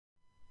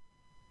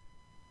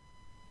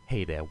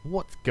Hey there,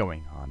 what's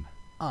going on?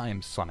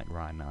 I'm Sonic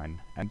Ryan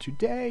 9, and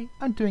today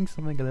I'm doing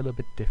something a little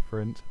bit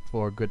different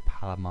for a good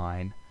pal of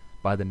mine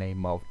by the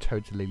name of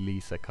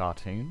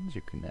TotallyLisaCartoons. You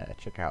can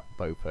check out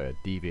both a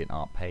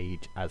DeviantArt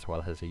page as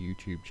well as a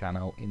YouTube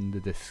channel in the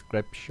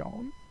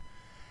description.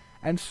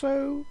 And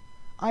so,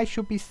 I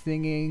shall be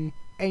singing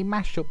a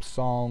mashup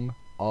song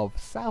of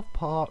South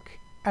Park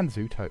and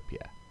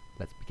Zootopia.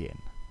 Let's begin.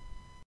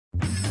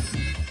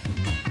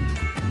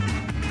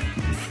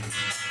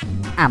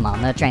 I'm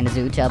on the train to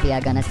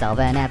Zootopia, gonna solve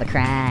an ever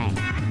crime.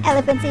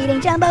 Elephants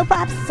eating jumbo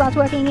pops, sauce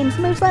working in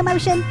smooth slow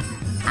motion.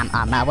 I'm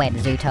on my way to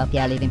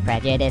Zootopia, leaving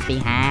prejudice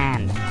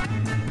behind.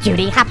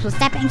 Judy hops with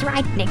stepping's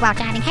right, Nick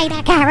walks shouting, hey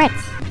there,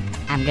 carrots!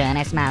 I'm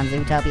gonna smile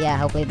in Zootopia,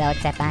 hopefully they'll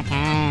accept my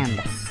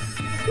hand.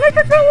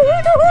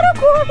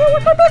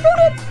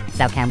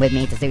 So come with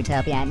me to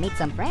Zootopia and meet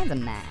some friends of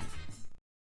mine.